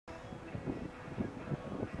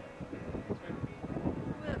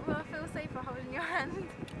holding your hand?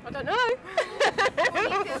 I don't know. Will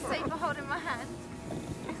you feel safer holding my hand?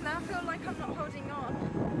 Because now I feel like I'm not holding on.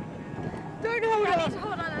 Don't hold on. I need to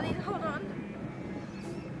hold on, I need to hold on.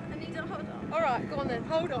 I need to hold on. Alright, go on then,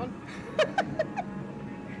 hold on.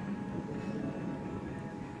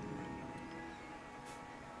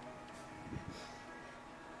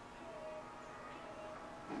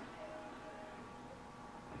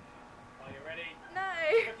 Are you ready? No.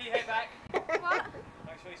 Look your head back. What?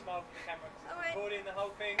 Make sure you smile for the camera. Oh, wait. Recording the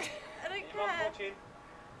whole thing. I don't Your mum's care. watching.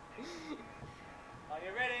 Are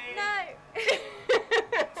you ready? No. There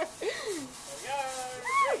we go.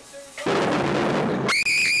 3, 2, 1.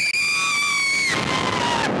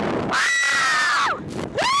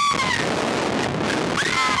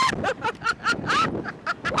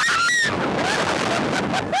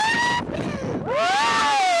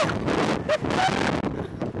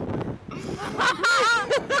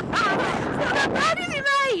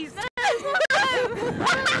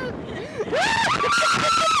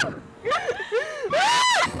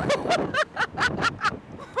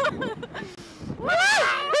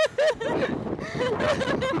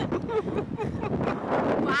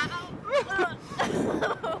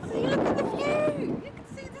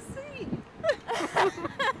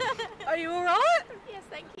 Are you alright? Yes,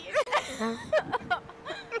 thank you.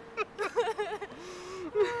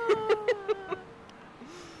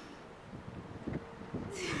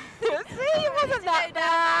 See, it wasn't that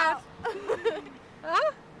bad.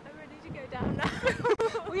 Huh? I'm ready to go down now.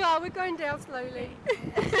 We are, we're going down slowly.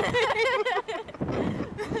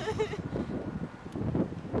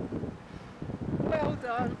 Well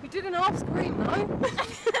done. You did an half scream though.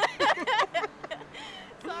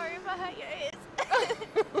 Sorry if I hurt your ears.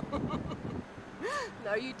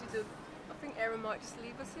 No, you didn't. I think Erin might just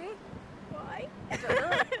leave us here. Why? I don't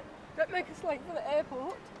know. Don't make us late for the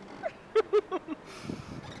airport.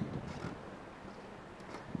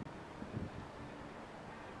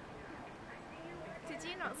 Did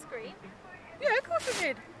you not scream? Yeah, of course I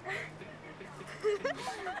did.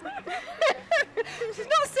 She's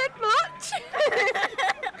not said much.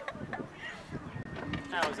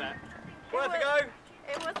 How was that? Worth a go?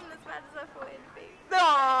 It wasn't as bad as I thought it'd be. No.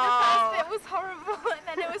 The first bit was horrible and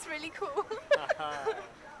then it was really cool.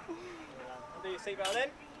 Undo your seatbelt then.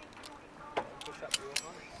 Push up your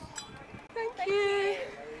one. Thank you.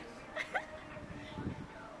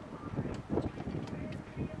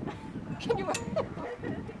 Can you?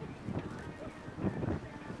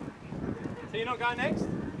 So you're not going next?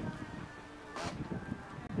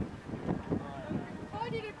 I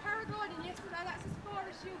did a paragliding yesterday, that's as far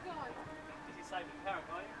as she'll go. Did you say the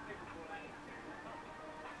paragliding?